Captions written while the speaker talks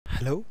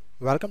Hello,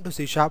 welcome to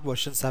C#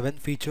 version 7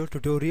 feature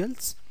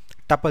tutorials,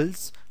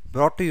 Tuples,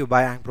 brought to you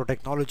by Ankpro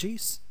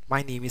Technologies.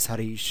 My name is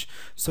Harish.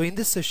 So in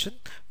this session,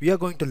 we are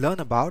going to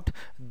learn about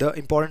the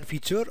important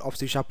feature of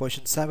C#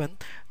 version 7,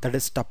 that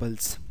is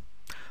tuples.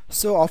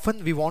 So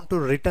often we want to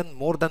return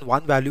more than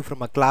one value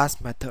from a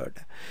class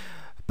method.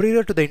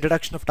 Prior to the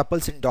introduction of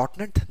tuples in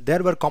 .NET,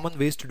 there were common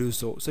ways to do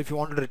so. So if you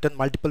want to return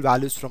multiple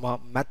values from a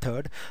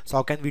method, so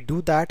how can we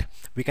do that?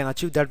 We can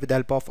achieve that with the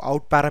help of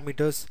out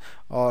parameters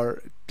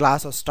or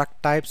class or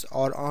struct types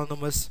or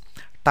anonymous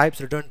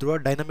types returned through a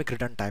dynamic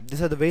return type.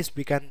 These are the ways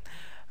we can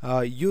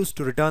use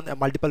to return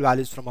multiple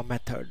values from a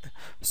method.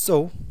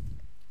 So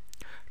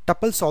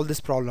tuples solve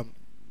this problem.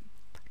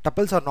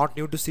 Tuples are not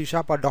new to C#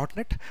 or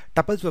 .NET.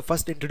 Tuples were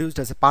first introduced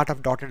as a part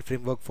of .NET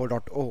Framework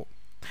 4.0.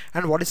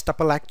 And what is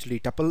tuple actually?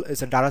 Tuple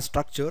is a data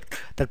structure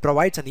that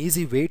provides an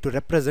easy way to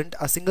represent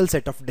a single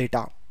set of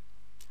data.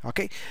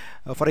 Okay,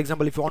 for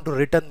example, if you want to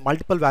return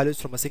multiple values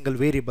from a single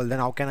variable, then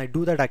how can I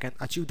do that? I can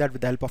achieve that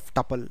with the help of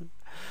tuple.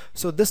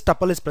 So this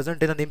tuple is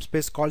present in a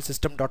namespace called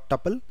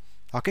System.Tuple.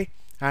 Okay,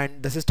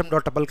 and the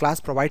System.Tuple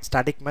class provides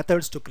static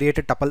methods to create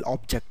a tuple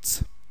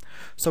objects.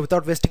 So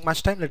without wasting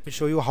much time, let me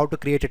show you how to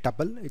create a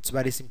tuple. It's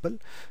very simple.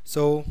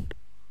 So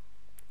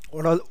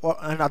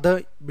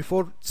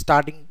before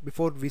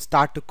we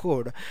start to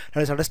code,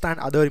 let us understand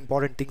other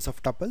important things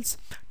of tuples.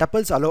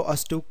 Tuples allow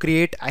us to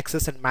create,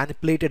 access and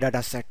manipulate a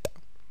data set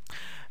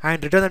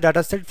and return a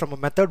data set from a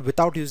method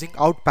without using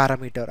out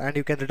parameter, and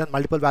you can return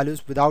multiple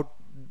values without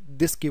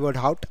this keyword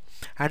out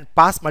and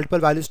pass multiple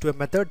values to a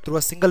method through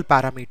a single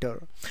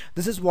parameter.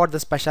 This is what the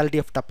specialty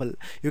of tuple.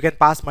 You can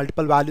pass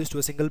multiple values to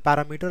a single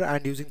parameter,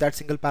 and using that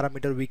single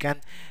parameter we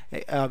can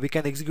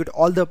execute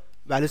all the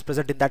values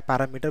present in that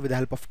parameter with the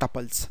help of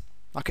tuples.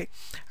 Okay,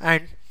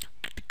 and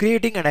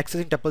creating and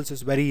accessing tuples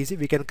is very easy.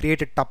 We can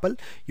create a tuple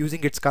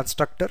using its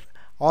constructor,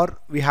 or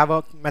we have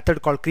a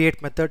method called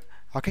create method.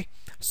 Okay,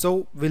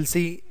 so we'll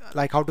see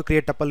like how to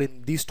create tuple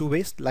in these two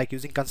ways, like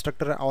using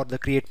constructor or the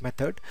create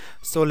method.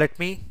 So let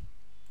me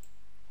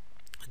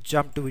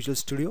jump to Visual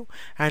Studio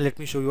and let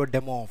me show you a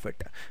demo of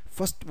it.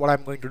 First, what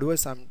I'm going to do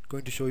is I'm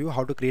going to show you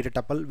how to create a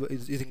tuple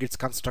using its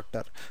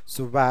constructor.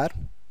 So where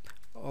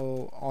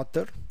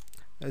author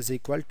is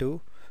equal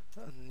to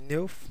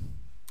new,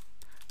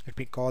 let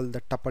me call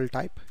the tuple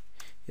type,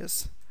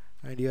 yes,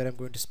 and here I'm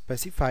going to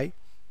specify,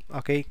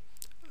 okay,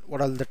 what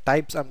are the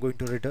types I'm going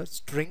to return: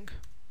 string,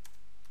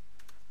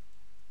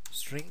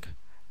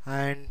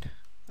 and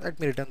let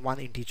me return one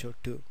integer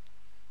too.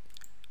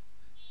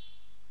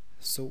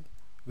 So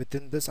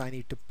within this I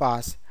need to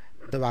pass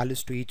the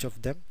values to each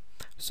of them.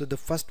 So the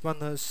first one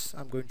is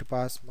I'm going to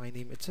pass my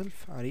name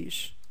itself,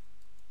 Harish,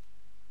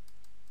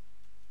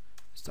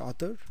 it's the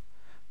author.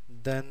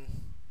 Then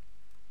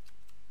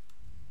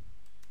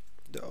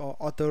the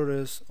author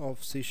is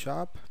of C#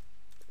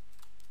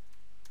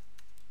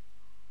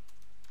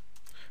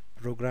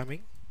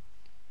 programming.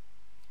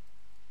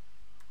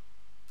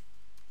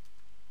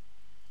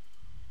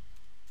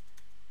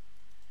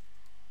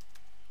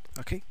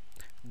 Okay,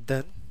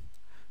 then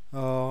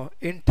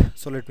int,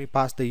 so let me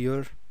pass the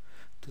year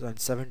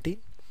 2017.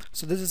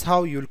 So this is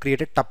how you will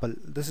create a tuple.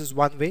 This is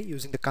one way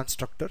using the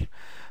constructor.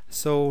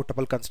 So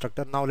tuple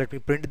constructor. Now let me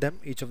print them,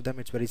 each of them.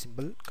 It's very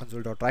simple,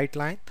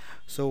 console.writeLine.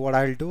 So what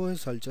I'll do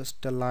is I'll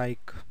just tell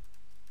like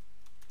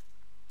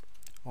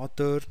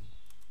author.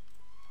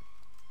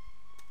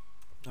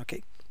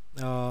 Okay,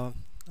 I'm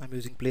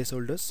using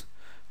placeholders.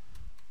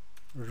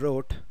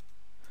 Wrote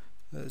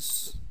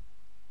is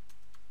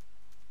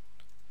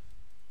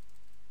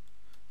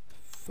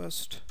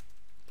first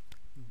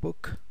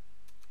book,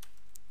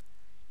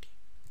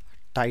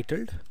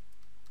 titled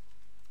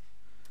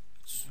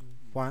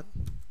one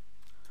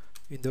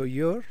in the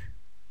year.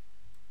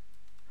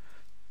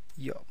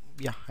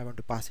 Yeah, I want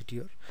to pass it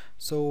here.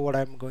 So what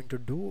I'm going to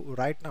do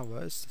right now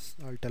is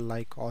I'll tell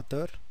like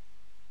author,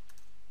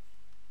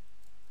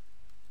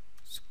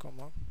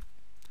 comma,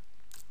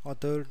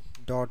 author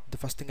dot, the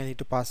first thing I need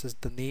to pass is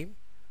the name,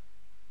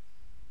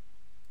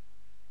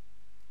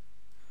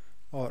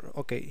 or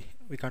okay,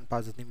 we can't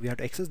pass the name, we have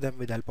to access them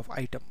with the help of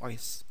item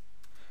wise.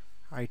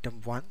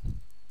 Item 1,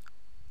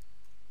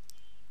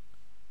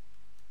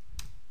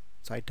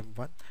 so item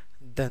 1,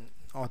 then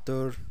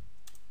author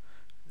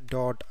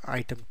dot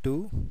item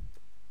 2.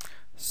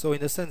 So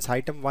in the sense,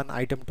 item 1,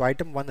 item 2,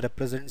 item 1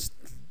 represents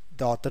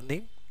the author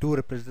name, 2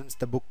 represents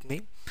the book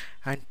name,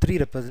 and 3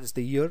 represents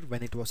the year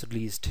when it was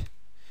released.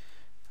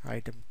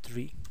 Item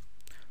 3.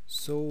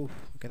 So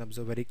you can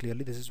observe very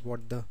clearly, this is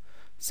what the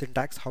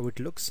syntax, how it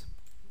looks.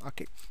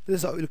 Okay, this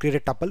is how we'll create a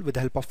tuple with the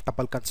help of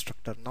tuple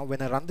constructor. Now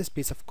when I run this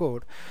piece of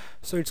code,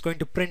 so it's going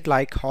to print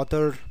like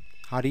author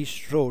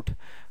Harish wrote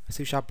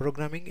C#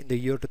 programming in the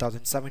year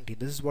 2017.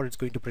 This is what it's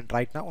going to print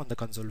right now on the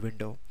console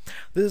window.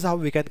 This is how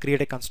we can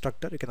create a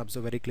constructor. You can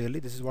observe very clearly,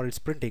 this is what it's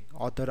printing: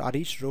 author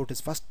Harish wrote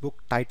his first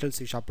book titled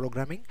C#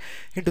 programming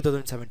in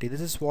 2017. This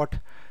is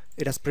what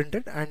it has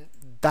printed, and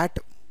that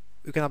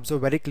you can observe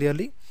very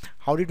clearly.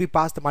 How did we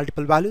pass the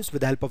multiple values?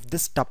 With the help of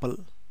this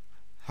tuple.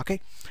 Okay,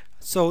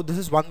 so this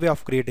is one way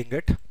of creating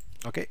it.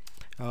 Okay,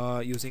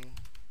 using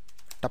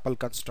tuple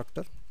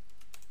constructor,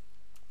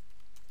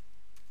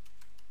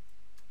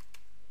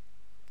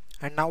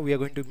 and now we are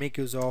going to make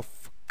use of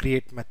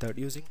create method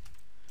using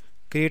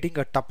creating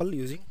a tuple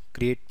using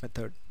create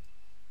method.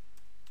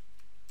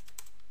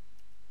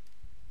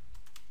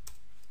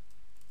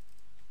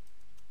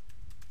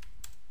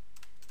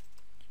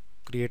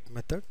 Create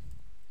method.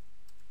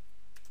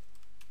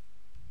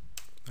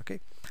 Okay,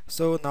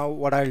 so now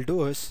what I'll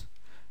do is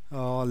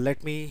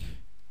let me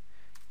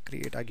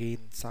create again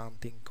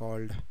something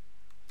called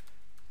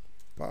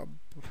pub,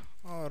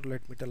 or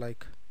let me tell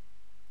like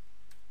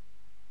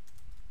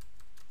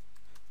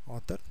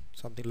author,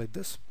 something like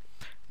this.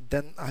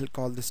 Then I'll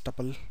call this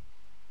tuple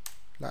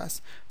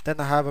class.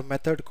 Then I have a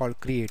method called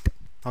create.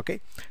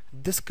 Okay,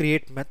 this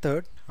create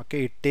method,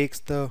 okay, it takes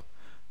the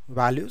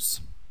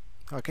values.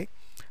 Okay,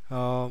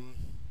 so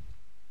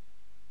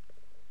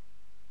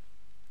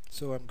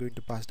I'm going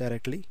to pass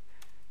directly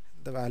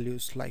the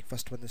values, like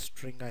first one is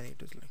string. I need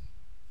to select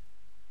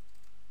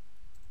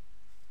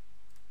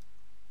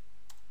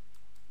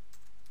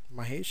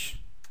Mahesh.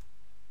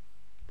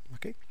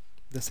 Okay,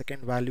 the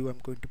second value I'm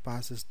going to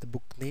pass is the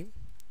book name,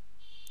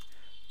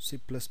 C++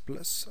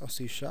 or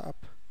C#. I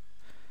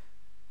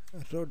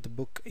wrote the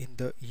book in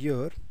the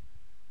year.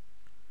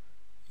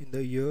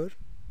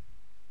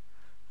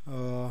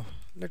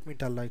 Let me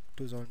tell like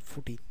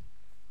 2014.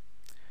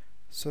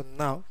 So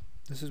now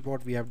this is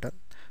what we have done.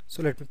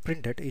 So let me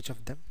print it, each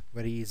of them,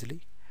 very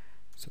easily.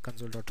 So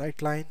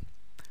console.writeLine.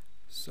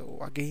 So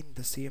again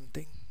the same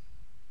thing.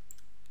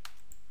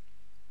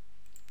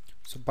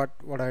 So but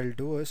what I'll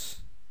do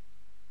is,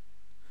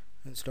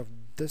 instead of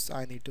this,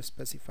 I need to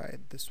specify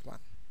this one.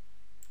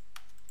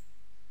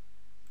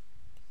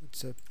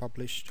 It's a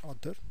published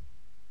author.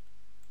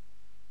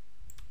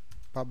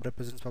 Pub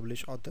represents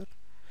published author.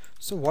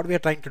 So what we are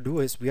trying to do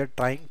is we are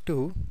trying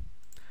to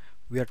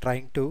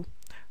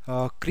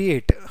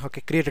create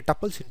a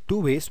tuples in two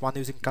ways, one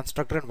using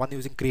constructor and one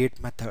using create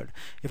method.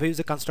 If I use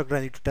a constructor,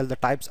 I need to tell the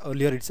types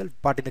earlier itself,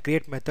 but in the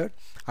create method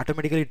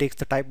automatically takes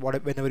the type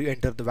whenever you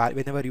enter the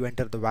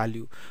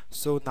value.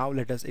 So now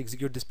let us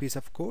execute this piece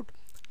of code.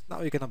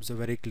 Now you can observe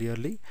very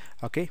clearly.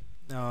 Okay,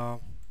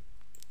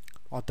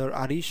 author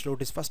Arish wrote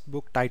his first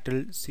book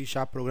titled C#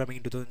 programming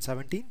in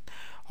 2017.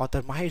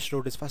 Author Mahesh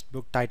wrote his first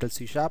book titled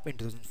C# in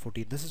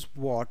 2014. This is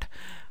what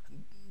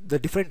the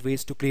different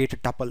ways to create a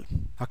tuple.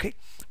 Okay,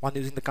 one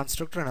using the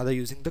constructor, another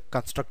using the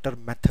constructor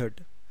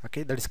method.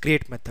 Okay, that is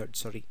create method,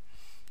 sorry.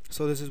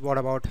 So this is what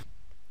about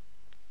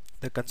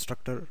the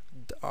constructor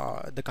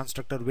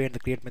way and the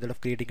create method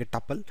of creating a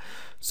tuple.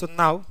 So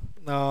now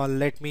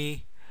let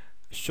me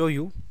show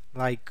you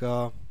like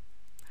how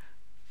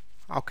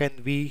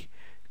can we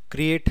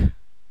create.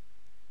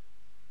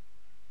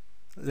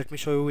 Let me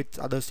show you with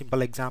other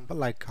simple example,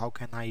 like how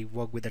can I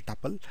work with a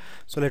tuple.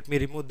 So let me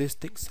remove these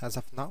things as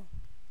of now.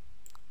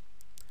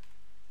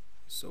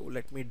 So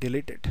let me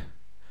delete it.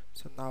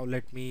 So now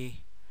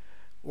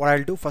what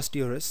I'll do first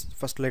here is,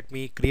 let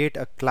me create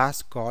a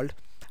class called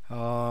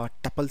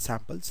tuple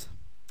samples.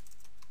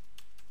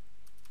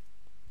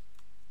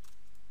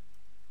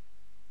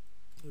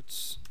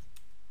 It's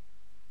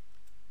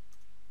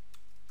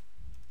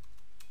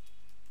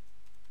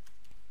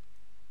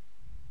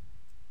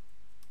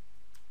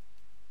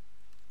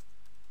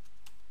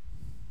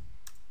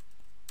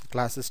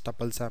class is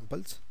tuple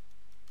samples.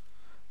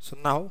 So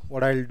now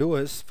what I'll do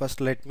is, first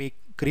let me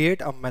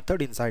create a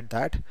method inside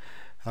that.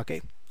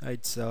 Okay,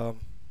 it's let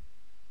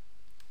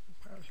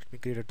me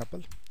create a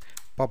tuple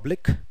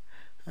public,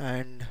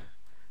 and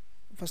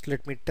first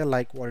let me tell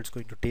like what it's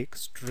going to take,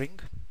 string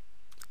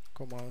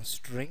comma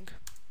string,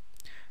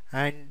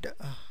 and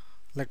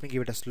let me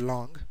give it as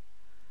long.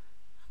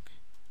 Okay.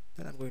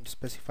 Then I'm going to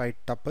specify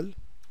tuple,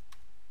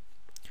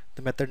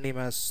 the method name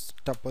as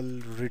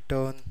tuple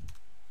return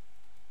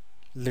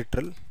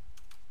literal,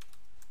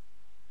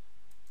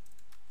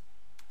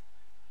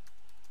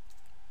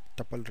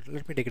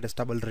 let me take it as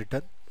tuple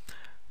return.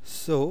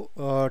 So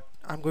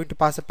I'm going to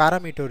pass a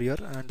parameter here,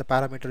 and the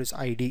parameter is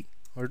id.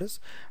 What it is?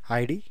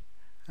 id.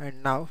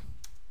 And now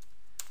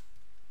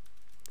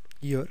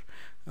here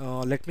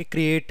let me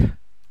create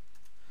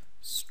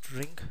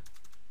string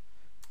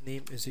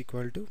name is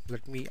equal to,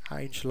 let me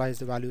initialize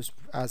the values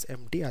as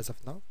empty as of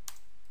now,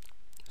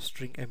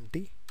 string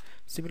empty.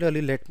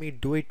 Similarly, let me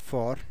do it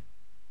for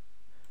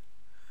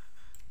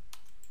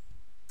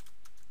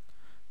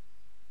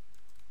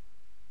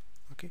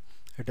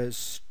it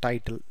is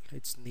title,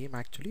 its name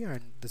actually,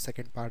 and the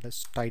second part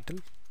is title.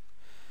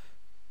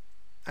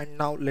 And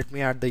now let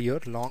me add the year,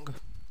 long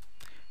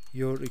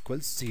year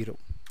equals 0.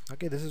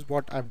 Okay, this is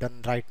what I've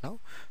done right now.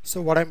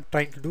 So what I'm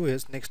trying to do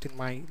is, next in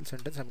my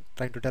sentence I'm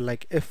trying to tell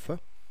like if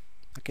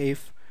okay,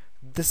 if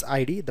this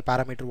id, the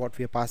parameter what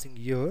we are passing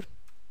here,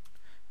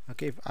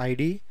 okay, if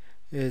id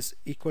is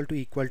equal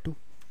to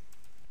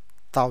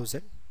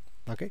 1000,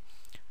 okay,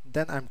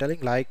 then I'm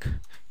telling like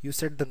you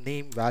set the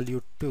name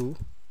value to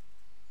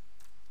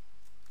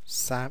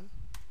Sam.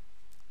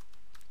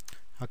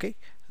 Okay,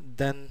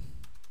 then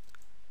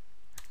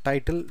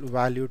title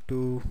value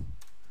to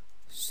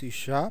C#.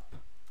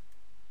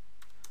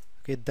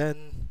 Okay,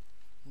 then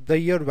the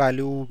year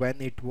value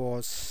when it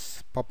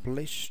was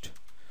published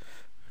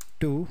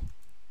to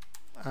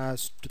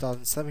as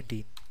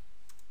 2017.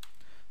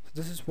 So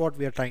this is what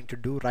we are trying to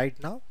do right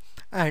now.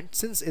 And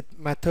since it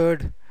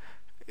method,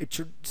 it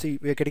should see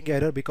we are getting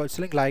error because it's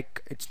saying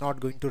like it's not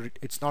going to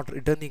it's not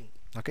returning.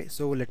 Okay,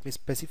 so let me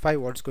specify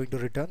what's going to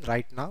return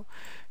right now.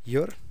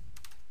 Here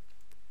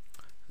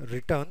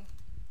return,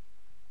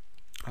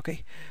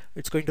 okay,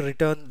 it's going to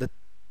return the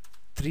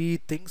three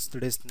things,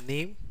 that is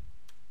name,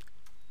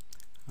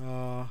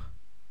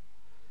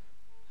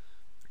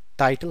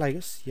 title, I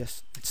guess,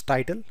 yes, it's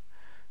title,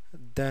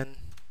 then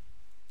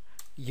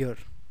year.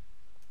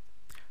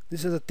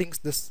 These are the things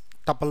this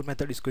tuple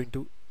method is going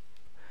to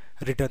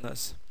return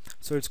us.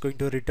 So it's going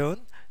to return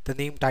the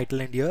name,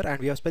 title and year,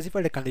 and we have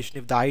specified a condition: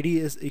 if the ID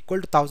is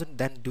equal to 1000,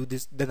 then do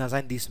this, then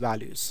assign these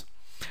values.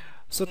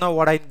 So now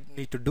what I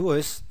need to do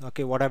is,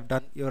 okay, what I've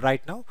done here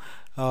right now,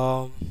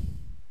 I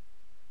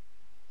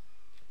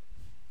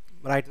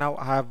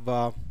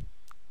have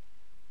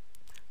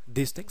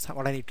these things.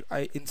 What I need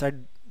to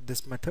inside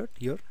this method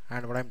here,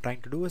 and what I'm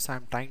trying to do is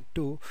I've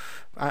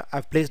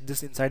placed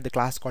this inside the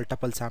class called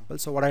tuple sample.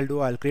 So what I'll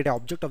do, I'll create an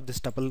object of this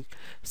tuple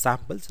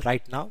samples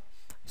right now.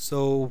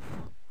 So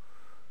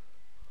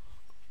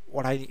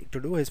what I need to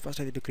do is first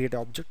I need to create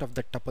an object of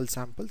the tuple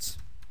samples.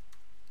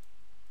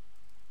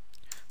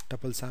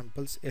 Tuple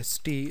samples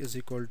st is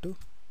equal to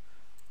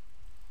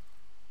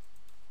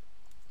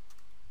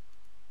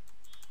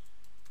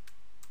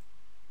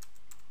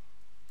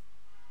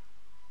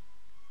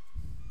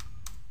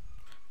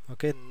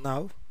okay.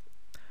 Now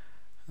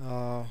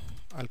I'll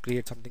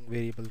create something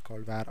variable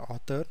called var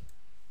author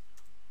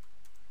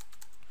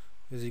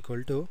is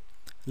equal to,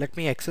 let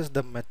me access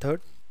the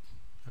method,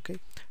 okay,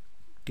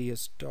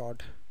 ts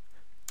dot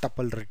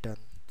tuple return.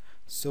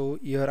 So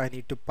here I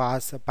need to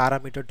pass a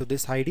parameter to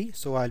this ID,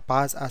 so I'll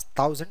pass as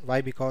 1000.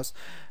 Why? Because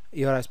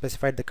here I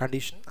specified the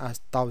condition as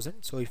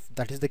 1000. So if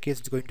that is the case,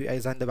 it's going to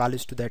assign the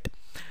values to that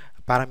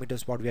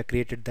parameters what we have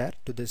created there,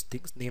 to these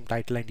things, name,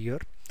 title and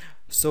year.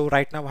 So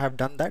right now I have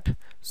done that.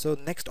 So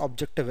next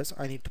objective is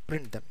I need to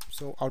print them.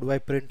 So how do I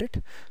print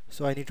it?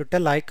 So I need to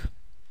tell like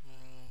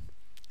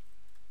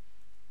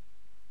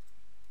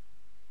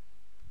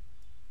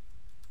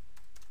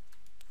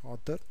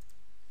author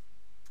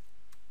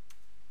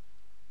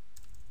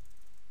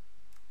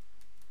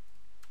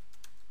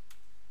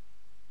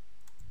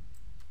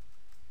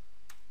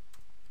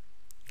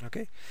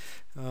okay,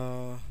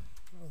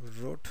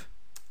 wrote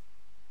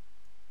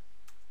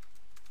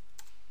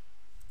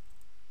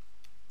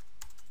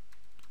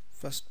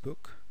first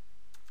book,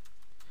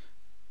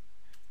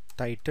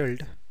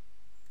 titled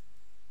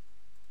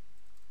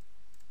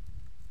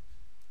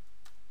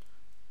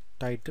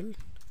title in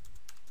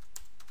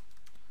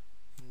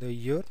the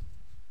year.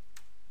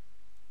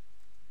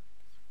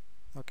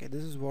 Okay,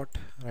 this is what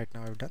right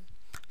now I've done.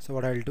 So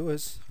what I'll do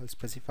is I'll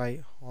specify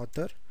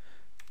author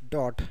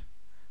dot,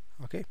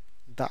 okay,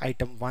 the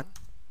item 1,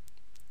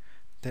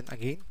 then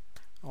again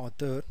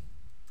author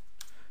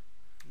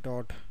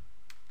dot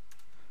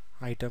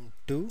item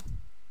 2,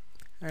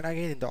 and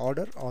again in the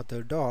order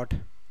author dot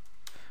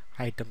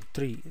item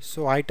 3.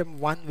 So item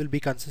 1 will be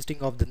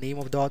consisting of the name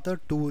of the author,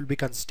 2 will be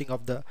consisting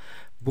of the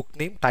book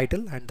name,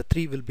 title, and the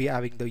 3 will be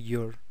having the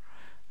year.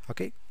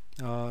 Okay,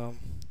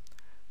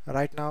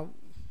 right now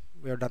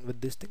we are done with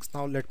these things.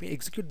 Now let me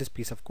execute this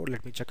piece of code.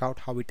 Let me check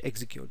out how it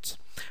executes.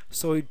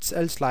 So it's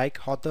else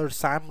like author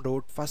Sam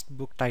wrote first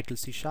book, title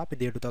C# in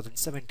the year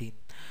 2017.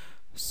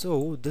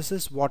 So this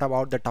is what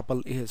about the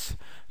tuple is.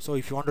 So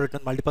if you want to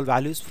return multiple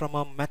values from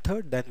a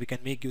method, then we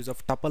can make use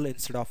of tuple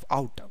instead of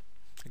out.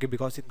 Okay,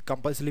 because in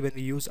compulsorily when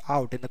we use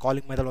out in the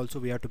calling method also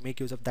we have to make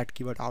use of that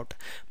keyword out,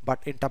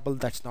 but in tuple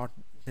that's not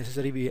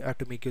necessary. We have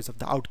to make use of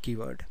the out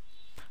keyword.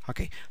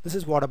 Okay, this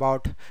is what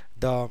about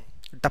the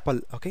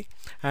tuple. Okay,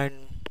 and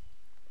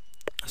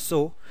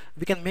so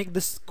we can make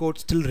this code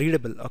still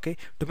readable. Okay,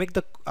 to make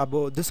the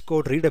this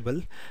code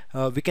readable,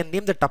 we can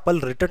name the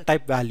tuple return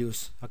type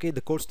values. Okay,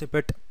 the code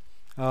snippet,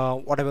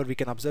 whatever we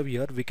can observe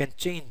here, we can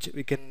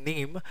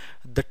name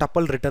the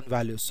tuple return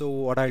values. So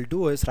what I'll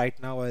do is right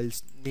now I'll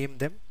name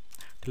them,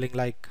 telling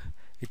like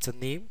it's a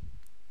name,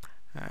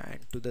 and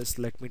to this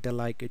let me tell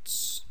like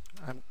it's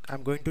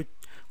I'm going to,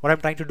 what I'm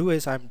trying to do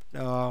is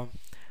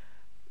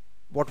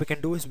what we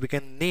can do is we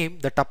can name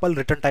the tuple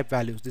return type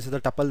values. This is the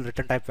tuple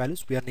return type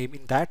values, we are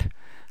naming that.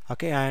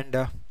 Okay,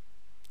 and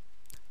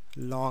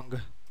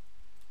long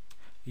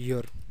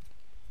year.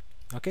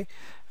 Okay,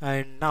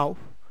 and now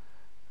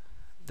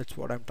that's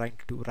what I'm trying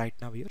to do right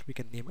now. Here we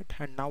can name it,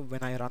 and now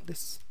when I run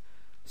this,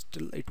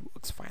 still it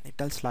works fine. It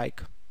tells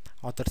like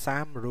author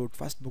Sam wrote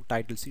first book,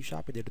 title C#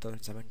 in the year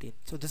 2017.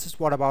 So this is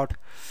what about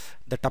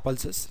the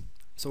tuples is.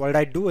 So what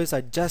I do is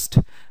I just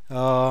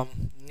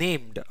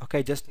named,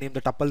 okay, just name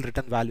the tuple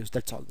return values,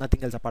 that's all,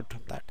 nothing else apart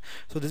from that.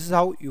 So this is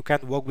how you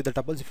can work with the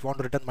tuples. If you want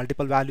to return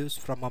multiple values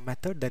from a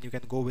method, then you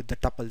can go with the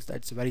tuples.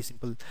 That's a very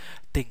simple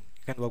thing.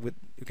 You can work with,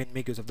 you can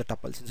make use of the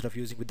tuples instead of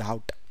using with the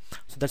out.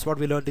 So that's what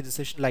we learned in this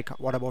session. Like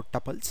what about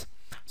tuples?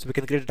 So we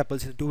can create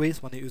tuples in two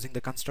ways, one using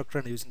the constructor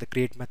and using the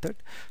create method.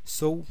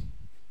 So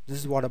This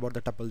is what about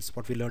the tuples,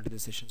 what we learned in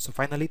this session. So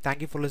finally,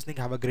 thank you for listening.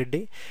 Have a great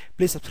day.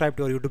 Please subscribe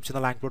to our YouTube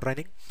channel Ankpro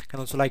Training. You can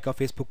also like our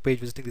Facebook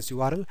page visiting this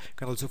URL. You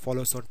can also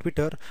follow us on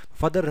Twitter.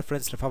 For further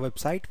reference of our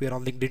website, we are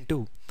on LinkedIn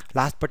too.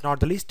 Last but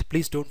not the least,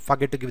 please don't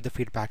forget to give the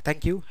feedback.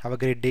 Thank you. Have a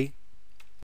great day.